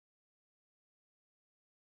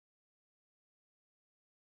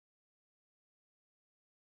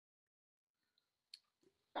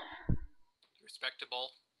respectable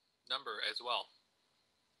number as well.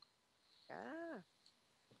 Yeah.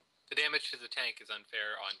 The damage to the tank is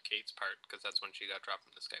unfair on Kate's part, because that's when she got dropped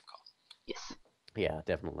from the Skype call. Yes. Yeah,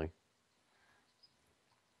 definitely.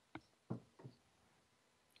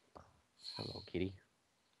 Hello, kitty.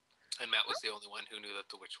 And Matt was the only one who knew that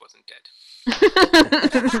the witch wasn't dead.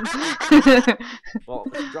 Well,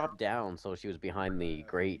 she dropped down, so she was behind the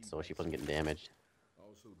grate, so she wasn't getting damaged.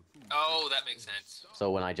 Oh, that makes sense.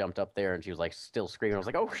 So when I jumped up there and she was like still screaming, I was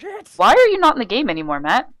like, "Oh shit!" Why are you not in the game anymore,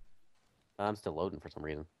 Matt? I'm still loading for some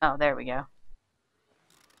reason. Oh, there we go.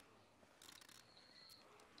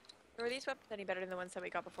 Were these weapons any better than the ones that we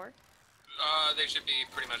got before? They should be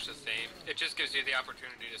pretty much the same. It just gives you the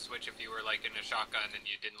opportunity to switch if you were like in a shotgun and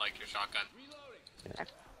you didn't like your shotgun. Yeah.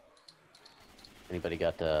 Anybody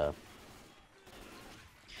got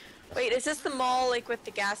Wait, is this the mall like with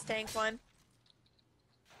the gas tank one?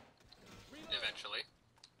 Eventually.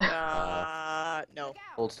 No.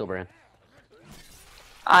 Old Steel Brand?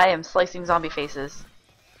 I am slicing zombie faces.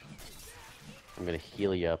 I'm gonna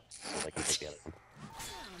heal you up so I can take the other one.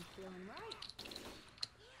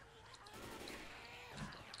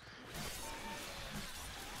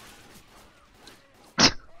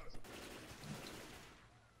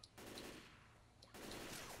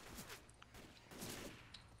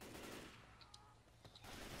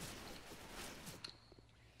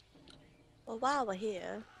 Well, while we're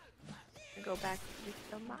here, I'll go back to get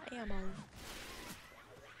some of my ammo.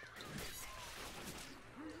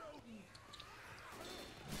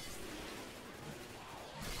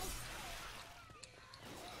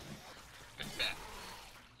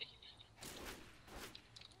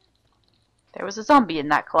 There was a zombie in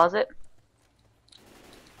that closet.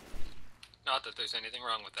 Not that there's anything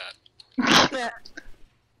wrong with that.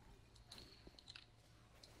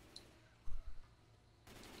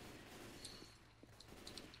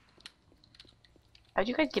 How'd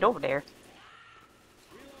you guys get over there?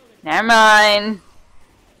 Never mind.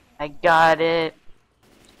 I got it.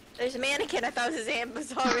 There's a mannequin. I thought it was his aunt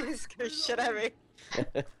was always scared shit out of me.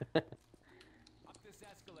 Up this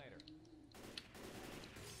escalator.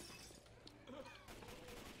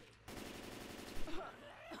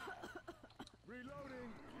 Reloading.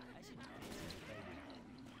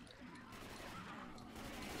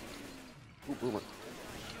 Ooh, boomer.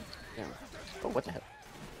 Damn. Oh, what the hell?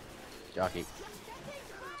 Jockey.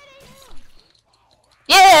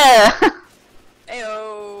 Yeah!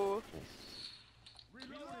 Ayo.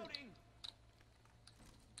 Reloading.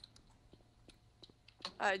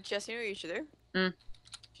 Jesse, you know what you should do? Hmm. You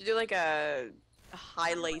should do like a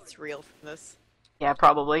highlights reel from this. Yeah,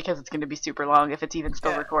 probably, because it's going to be super long if it's even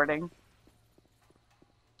still Yeah. recording.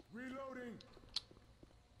 Reloading.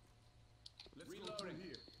 Let's reloading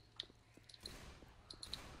here.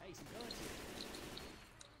 Hey, some guns here.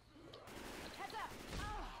 Heads up.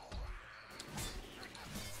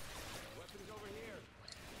 Weapons over here.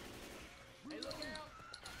 Hey, look out.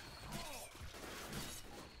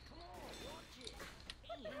 Come on, watch it.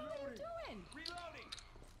 Hey, what are you doing? Reloading.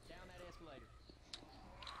 Down that escalator.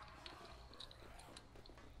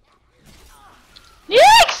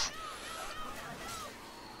 Yikes!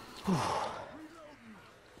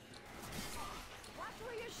 Watch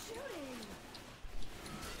where you're shooting.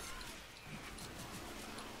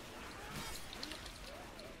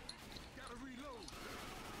 Gotta reload.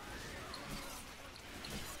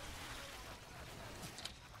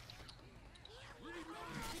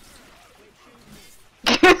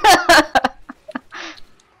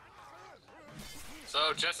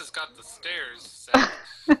 So Jess has got the stairs set.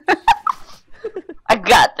 I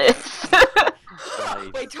got this.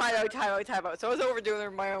 Wait, time out. So I was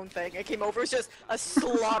overdoing my own thing. I came over, it was just a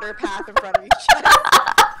slaughter path in front of me.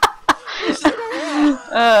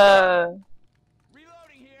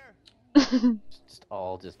 Reloading here.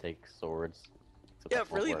 Just take swords. So Yeah, that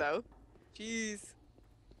won't really work. though. Jeez.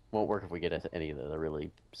 Won't work if we get any of the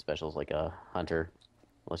really specials like a hunter,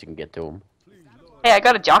 unless you can get to them. Hey, I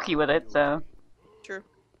got a jockey with it, so. True.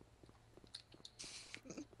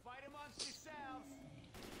 Fight amongst yourselves.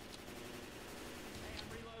 Hey, I'm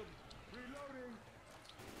reloading. Reloading.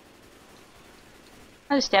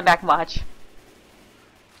 I'll just stand back and watch. Who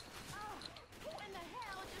in the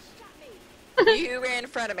hell just shot me? You ran in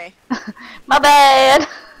front of me. My bad!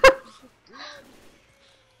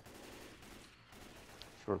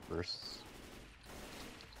 Short bursts.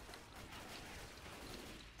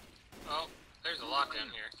 Oh, there's a lot down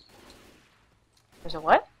here. There's a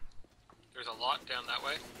what? There's a lot down that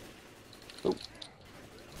way. Oh,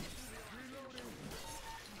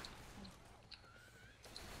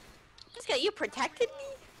 Jessica, you protected me?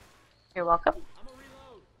 You're welcome. I'm a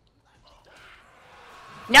reload.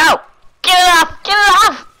 No! Get it off! Get it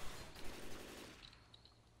off!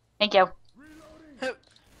 Thank you.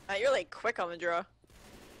 You're like quick on the draw.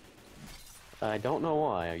 I don't know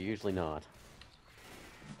why. I'm usually not.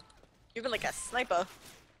 You've been like a sniper.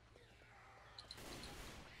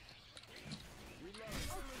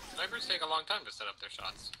 Snipers take a long time to set up their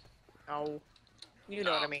shots. Oh. You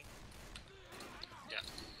know what I mean. Yeah.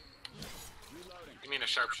 You mean a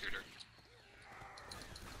sharpshooter?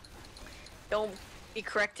 Don't be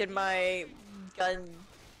corrected my gun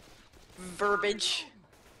verbiage.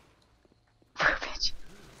 Verbiage.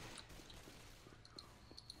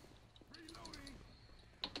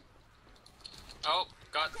 Oh,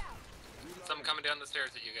 got something coming down the stairs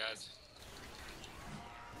at you guys.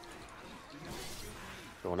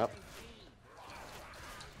 Going up.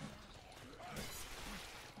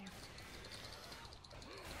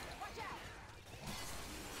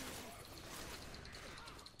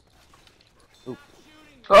 Oop.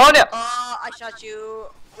 Oh no! I shot you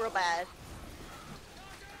real bad.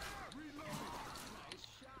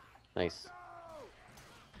 Nice.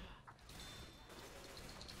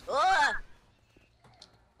 Ugh!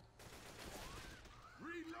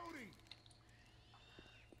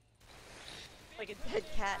 Like a dead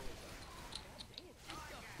cat.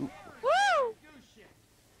 Woo!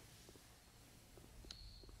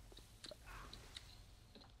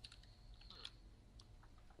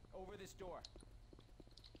 Over this door.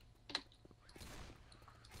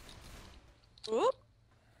 Whoop!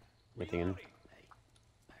 Anything in?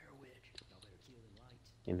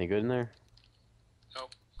 Anything good in there? Oh,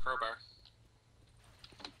 crowbar.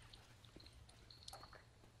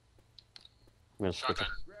 I'm gonna switch. Shotgun.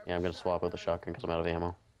 Yeah, I'm gonna swap with the shotgun because I'm out of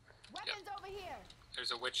ammo. Weapons over here.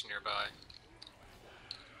 There's a witch nearby.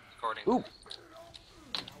 According. Ooh!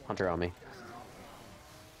 Hunter on me.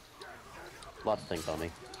 Lots of things on me.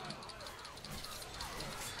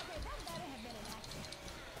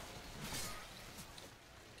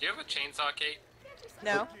 Do you have a chainsaw, Kate?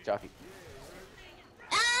 No. Jockey.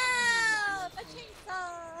 Ah! A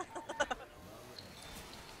chainsaw!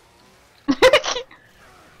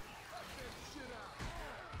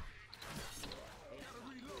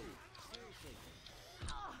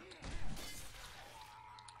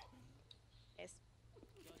 Nice.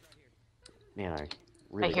 Man, I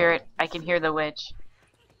really. I hear it. I can hear the witch.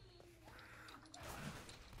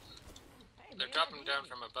 They're dropping down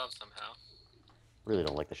from above somehow. Really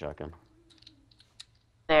don't like the shotgun.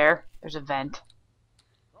 There's a vent.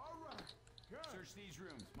 Search these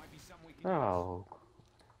rooms. Might be something we can Oh.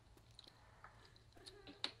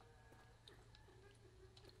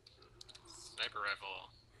 Sniper rifle.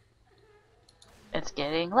 It's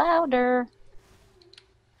getting louder.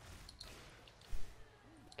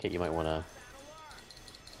 Okay, you might want to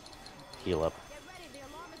heal up. Get ready, the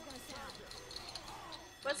alarm is gonna sound.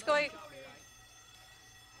 What's going?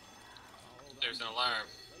 There's an alarm.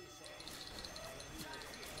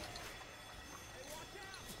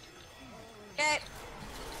 Okay.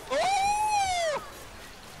 Ooh!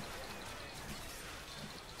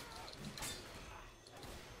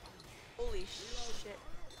 Holy shit.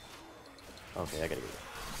 Okay, I gotta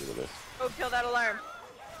deal with this. Go kill that alarm.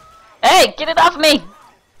 Hey, get it off me!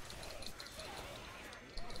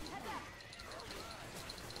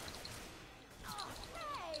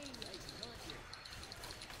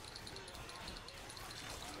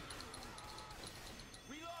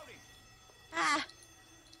 Ah!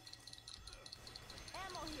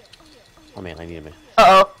 Ammo here. Oh, here. Oh, here. Oh man, I need a minute.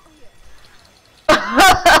 Uh-oh.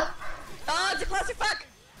 Oh, it's a clusterfuck!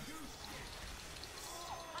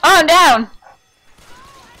 Oh, I'm down!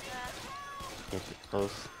 Can't get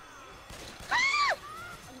close. Ah!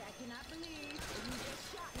 I cannot believe you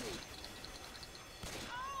just shot me.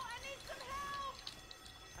 Oh, I need some help.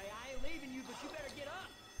 Hey, I ain't leaving you, but you better get up.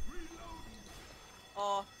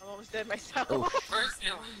 Oh, I'm almost dead myself. Oh, Where's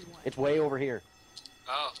the it's way over here.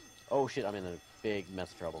 Oh, Oh shit, I'm in a big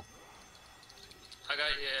mess of trouble. I got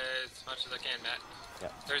you as much as I can, Matt. Yeah.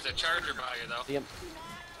 There's a charger by you, though. See him?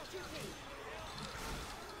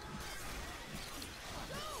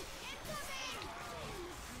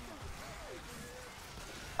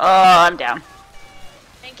 Oh, I'm down.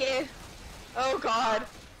 Thank you. Oh god.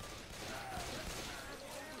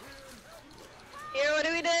 Here, what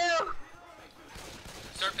do we do?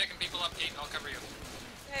 Start picking people up, Kate. I'll cover you.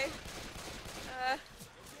 Okay.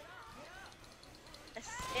 I'm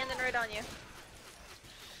standing right on you.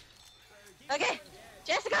 Okay.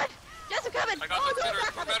 Jessica! Jessica coming! I got Oh, the no, spitter. not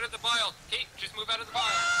Move coming. out of the vial. Kate, just move out of the vial.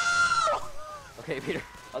 Oh! Okay, Peter.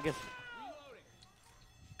 I'll get.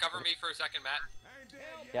 Cover me for a second, Matt.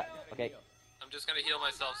 Yeah. Okay. I'm just gonna heal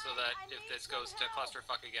myself so that if this goes to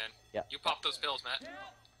clusterfuck again. Yeah. You pop those pills, Matt.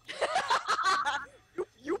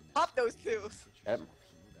 You pop those two. Yep.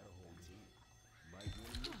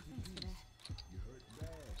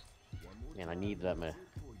 Man, I need that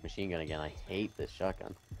machine gun again. I hate this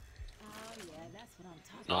shotgun. Oh yeah, that's what I'm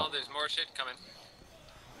talking Oh, there's more shit coming.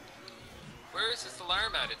 Where is this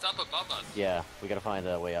alarm at? It's up above us. Yeah, we gotta find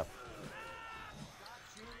a way up.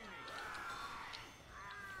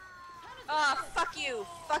 Ah, fuck you.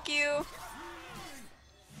 Fuck you.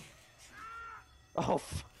 Oh,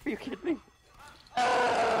 are you kidding me?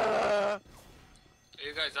 Are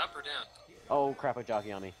you guys up or down? Oh crap, a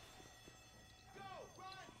jockey on me.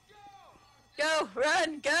 Go,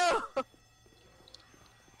 run, go. I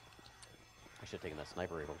should have taken that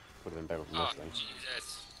sniper rifle. Would have been better than Oh, this thing.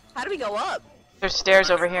 Jesus. How do we go up? There's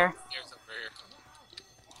stairs over here. Stairs over here.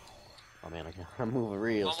 Oh man, I'm moving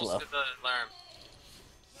real Almost slow. to the alarm.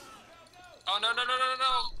 Oh, no, no, no, no, no,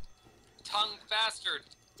 no! Tongue bastard!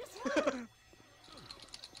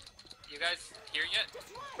 You guys here yet?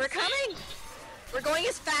 We're coming. We're going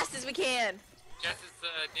as fast as we can. Jess is the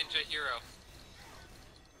ninja hero.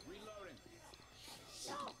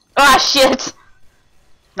 Ah, shit!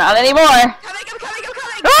 Not anymore! Coming, I'm coming, I'm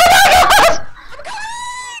coming. Oh my god! I'm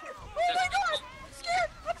coming! Oh my god! I'm scared!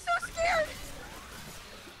 I'm so scared!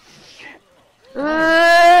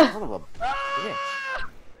 Son of a bitch.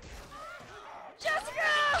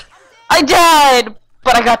 Jessica! I died!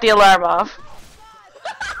 But I got the alarm off.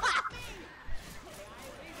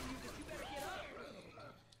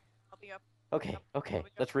 Help me up. Okay, okay.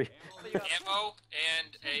 Let's Help me up. Ammo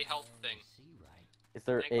and a health thing. Is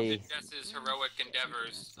there Thanks to a... Jess's heroic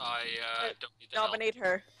endeavors, I don't need the help. Nominate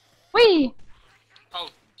her. Whee! Oh,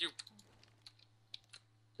 you.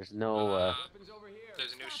 There's no,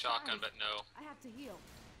 There's a new shotgun, but no. I have to heal.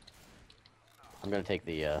 I'm gonna take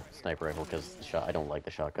the, sniper rifle, because I don't like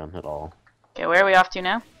the shotgun at all. Okay, where are we off to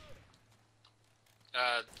now?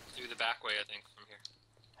 Through the back way, I think, from here.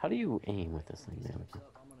 How do you aim with this thing, man?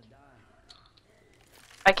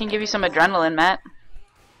 I can give you some adrenaline, Matt.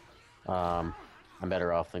 I'm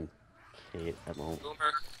better off than Kate at the moment. Boomer.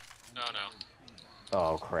 No, no.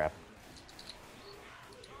 Oh, crap.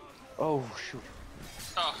 Oh, shoot.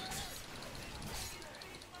 Oh.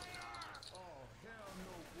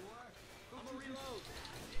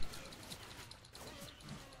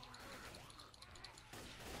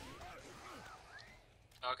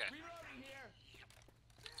 Okay.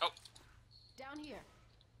 Oh, Down here.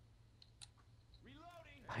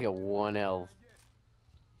 I got one L.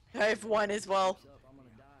 I have one as well.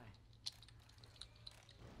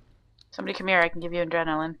 Somebody come here, I can give you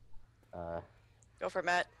adrenaline. Go for it,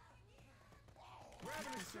 Matt.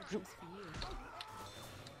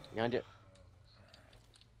 Behind you.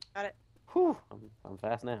 Got it. Whew, I'm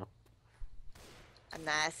fast now. I'm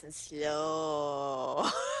nice and slow.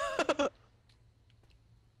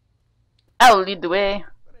 I'll lead the way.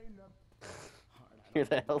 You're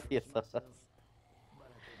the healthiest of us.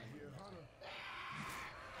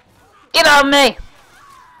 Get on me!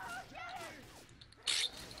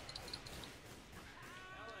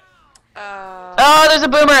 Oh, there's a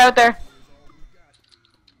boomer out there.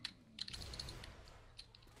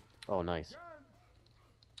 Oh, nice.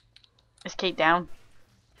 Is Kate down?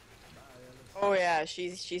 Oh yeah,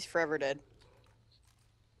 she's forever dead.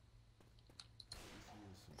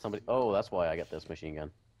 Somebody. Oh, that's why I got this machine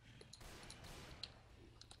gun.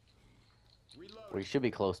 We should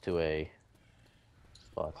be close to a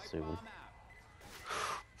spot soon.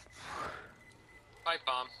 pipe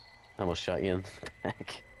bomb. I almost shot you in the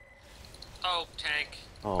back. Oh, tank.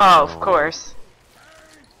 Oh, Oh, of no. course.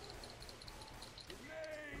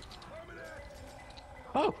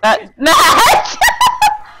 Oh, Matt! oh,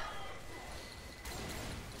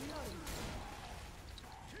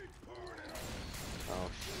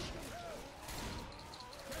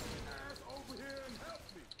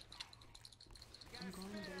 I'm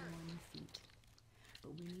going day one feet.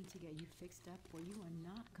 But we need to get you fixed up or you are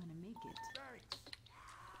not gonna make it.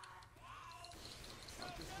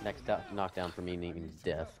 next knockdown for me means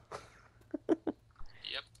death.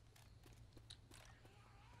 Yep.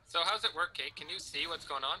 So how's it work, Kate? Can you see what's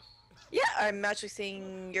going on? Yeah, I'm actually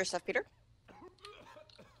seeing your stuff, Peter.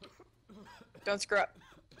 Don't screw up.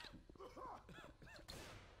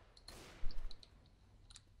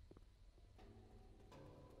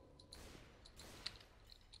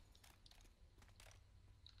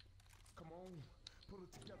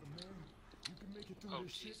 Oh,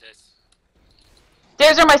 Jesus.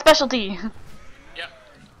 Stairs are my specialty. Yep.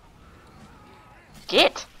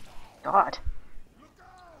 Get. God.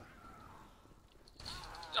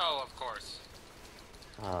 Oh, of course.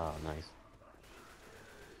 Oh, nice.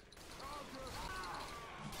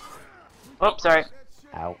 Oh, sorry.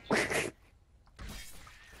 Ow.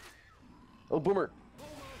 Oh, boomer.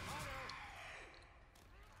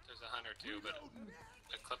 There's a hunter too, but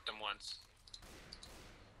I clipped him once.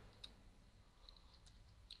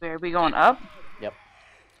 Where are we going up? Yep.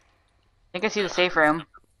 I think I see the safe room.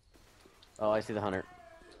 Oh, I see the hunter.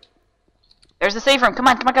 There's the safe room. Come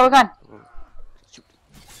on, come on, come on, come on. Shoot.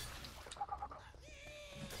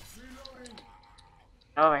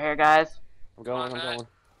 Over here, guys. I'm going. I'm Come on, going.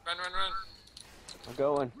 Run, run, run. I'm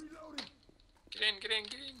going. Get in, get in,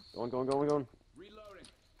 get in. Going. Going. Going. Going.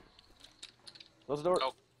 Close the door.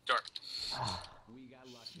 Oh, door.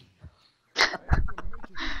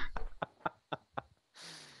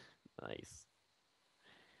 Nice.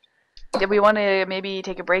 Did we want to maybe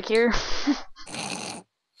take a break here?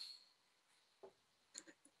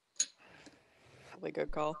 Probably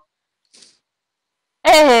good call.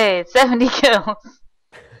 Hey, 70 kills.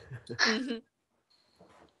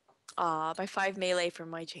 Aw, my 5 melee from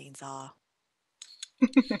my chainsaw.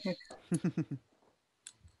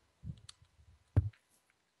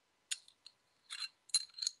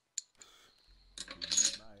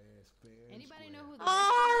 Anybody know who the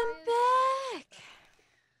I'm is? back!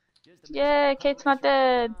 Yeah, Kate's not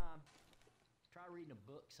dead. Try reading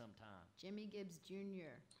a book sometime. Jimmy Gibbs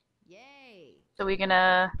Jr. Yay! So we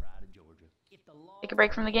gonna Pride of Georgia. If the law take a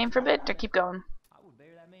break from the game for a bit or keep going? I would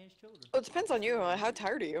bear that man's children. Well, it depends on you. How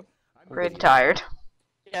tired are you? Pretty tired.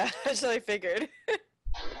 Yeah, that's what I figured.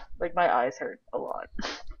 Like my eyes hurt a lot.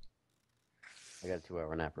 I got a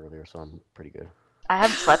 2-hour nap earlier, so I'm pretty good. I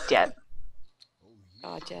haven't slept yet.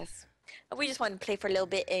 Oh, Jess. We just wanted to play for a little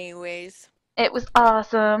bit anyways. It was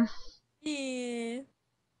awesome. Yeah. We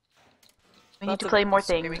need Lots to of play more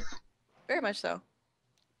screaming. things. Very much so.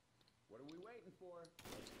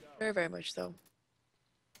 Very, very much so.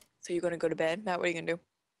 So you're gonna go to bed? Matt, what are you gonna do?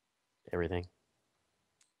 Everything.